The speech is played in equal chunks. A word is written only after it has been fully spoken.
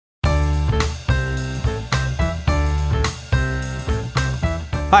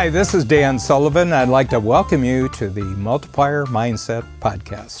Hi, this is Dan Sullivan. I'd like to welcome you to the Multiplier Mindset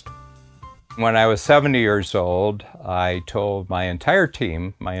Podcast. When I was 70 years old, I told my entire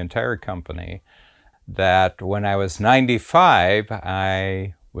team, my entire company, that when I was 95,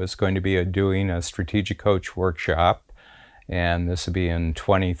 I was going to be doing a strategic coach workshop, and this would be in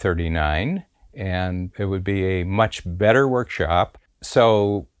 2039, and it would be a much better workshop.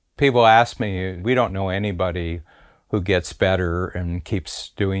 So people ask me, we don't know anybody who gets better and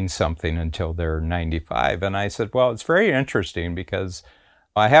keeps doing something until they're 95. And I said, well, it's very interesting because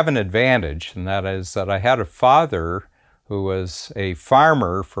I have an advantage, and that is that I had a father who was a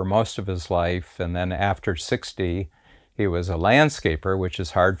farmer for most of his life, and then after 60, he was a landscaper, which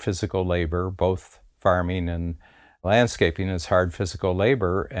is hard physical labor. Both farming and landscaping is hard physical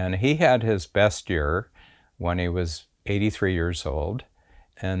labor, and he had his best year when he was 83 years old.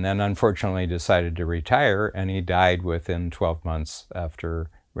 And then unfortunately decided to retire, and he died within 12 months after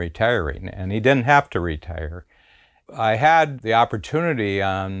retiring. And he didn't have to retire. I had the opportunity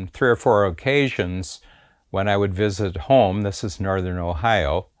on 3 or 4 occasions when I would visit home. This is Northern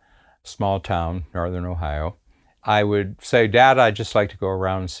Ohio, small town, Northern Ohio. I would say, Dad, I'd just like to go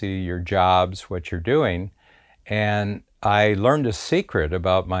around and see your jobs, what you're doing. And I learned a secret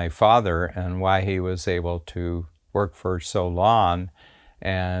about my father and why he was able to work for so long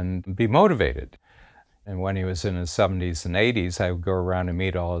and be motivated. And when he was in his 70s and 80s, I would go around and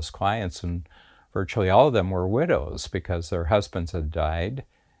meet all his clients, and virtually all of them were widows because their husbands had died.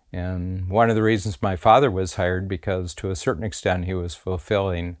 And one of the reasons my father was hired, because to a certain extent he was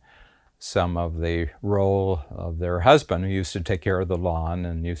fulfilling some of the role of their husband, who used to take care of the lawn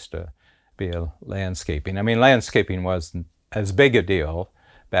and used to be a landscaping. I mean, landscaping wasn't as big a deal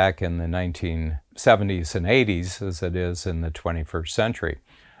back in the 1970s and 80s as it is in the 21st century.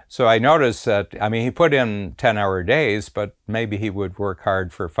 So I noticed that, he put in 10-hour days, but maybe he would work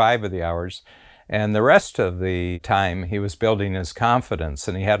hard for 5 of the hours. And the rest of the time, he was building his confidence,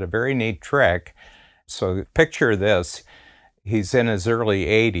 and he had a very neat trick. So picture this. He's in his early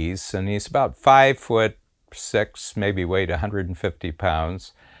 80s, and he's about 5'6", maybe weighed 150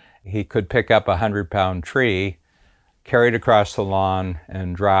 pounds. He could pick up a 100-pound tree, carry it across the lawn,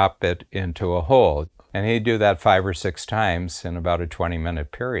 and drop it into a hole. And he'd do that 5 or 6 times in about a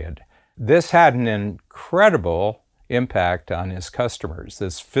 20-minute period. This had an incredible impact on his customers.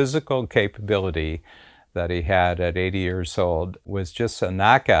 This physical capability that he had at 80 years old was just a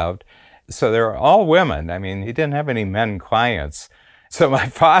knockout. So they're all women. He didn't have any men clients. So my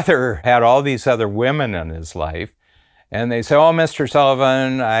father had all these other women in his life. And they say, oh, Mr.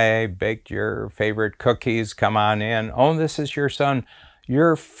 Sullivan, I baked your favorite cookies. Come on in. Oh, this is your son.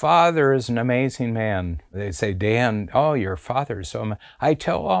 Your father is an amazing man. They say, Dan, oh, your father is so I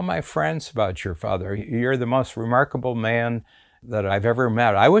tell all my friends about your father. You're the most remarkable man that I've ever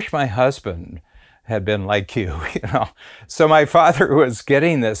met. I wish my husband had been like you, So my father was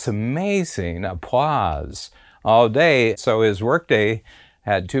getting this amazing applause all day. So his workday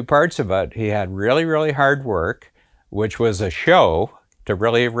had 2 parts of it. He had really, really hard work, which was a show to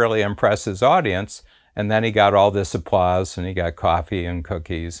really, really impress his audience. And then he got all this applause, and he got coffee and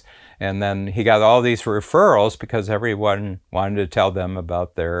cookies. And then he got all these referrals because everyone wanted to tell them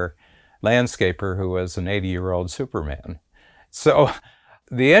about their landscaper who was an 80-year-old Superman. So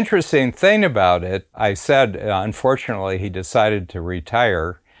the interesting thing about it, I said, unfortunately, he decided to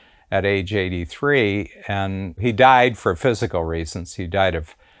retire at age 83, and he died for physical reasons. He died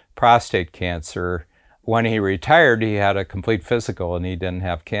of prostate cancer. When he retired, he had a complete physical and he didn't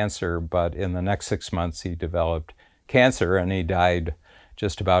have cancer, but in the next 6 months he developed cancer and he died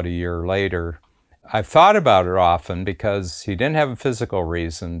just about a year later. I've thought about it often because he didn't have a physical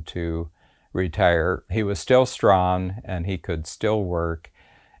reason to retire. He was still strong and he could still work.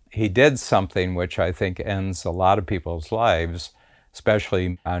 He did something which I think ends a lot of people's lives,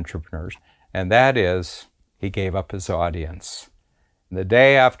 especially entrepreneurs, and that is he gave up his audience. The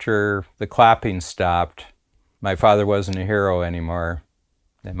day after the clapping stopped, my father wasn't a hero anymore.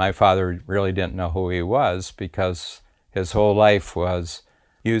 And my father really didn't know who he was because his whole life was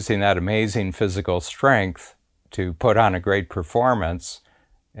using that amazing physical strength to put on a great performance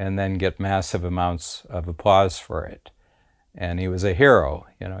and then get massive amounts of applause for it. And he was a hero.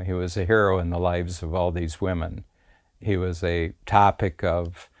 He was a hero in the lives of all these women. He was a topic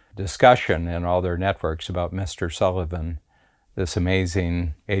of discussion in all their networks about Mr. Sullivan, this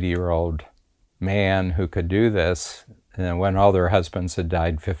amazing 80-year-old man who could do this when all their husbands had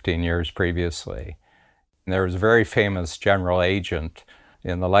died 15 years previously. And there was a very famous general agent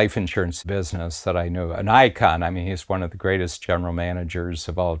in the life insurance business that I knew, an icon. I mean, he's one of the greatest general managers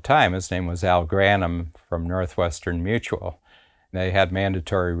of all time. His name was Al Granum from Northwestern Mutual. They had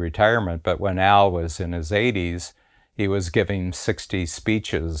mandatory retirement, but when Al was in his 80s, he was giving 60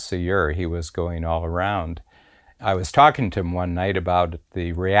 speeches a year. He was going all around. I was talking to him one night about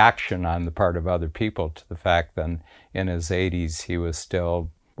the reaction on the part of other people to the fact that in his 80s he was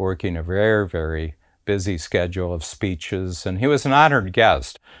still working a very, very busy schedule of speeches, and he was an honored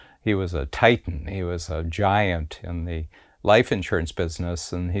guest. He was a titan. He was a giant in the life insurance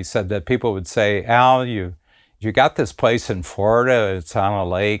business, and he said that people would say, Al, you got this place in Florida, it's on a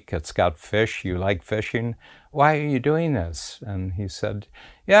lake, it's got fish, you like fishing. Why are you doing this? And he said,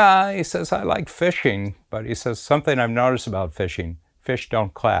 yeah, he says, I like fishing, but he says, something I've noticed about fishing, fish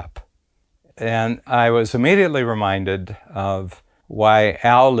don't clap. And I was immediately reminded of why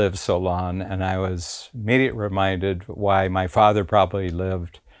Al lived so long, and I was immediately reminded why my father probably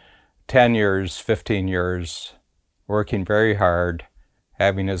lived 10 years, 15 years, working very hard,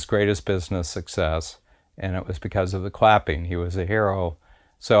 having his greatest business success, and it was because of the clapping. He was a hero.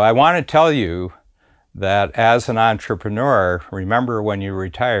 So I want to tell you that as an entrepreneur, remember when you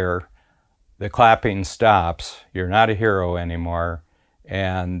retire, the clapping stops. You're not a hero anymore,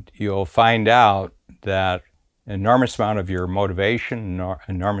 and you'll find out that an enormous amount of your motivation,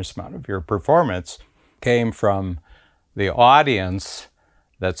 enormous amount of your performance came from the audience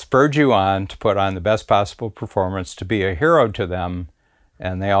that spurred you on to put on the best possible performance, to be a hero to them,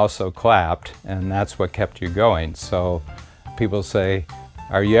 and they also clapped, and that's what kept you going. So people say,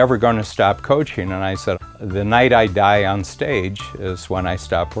 are you ever going to stop coaching? And I said, the night I die on stage is when I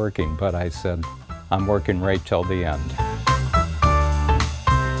stop working. But I said, I'm working right till the end.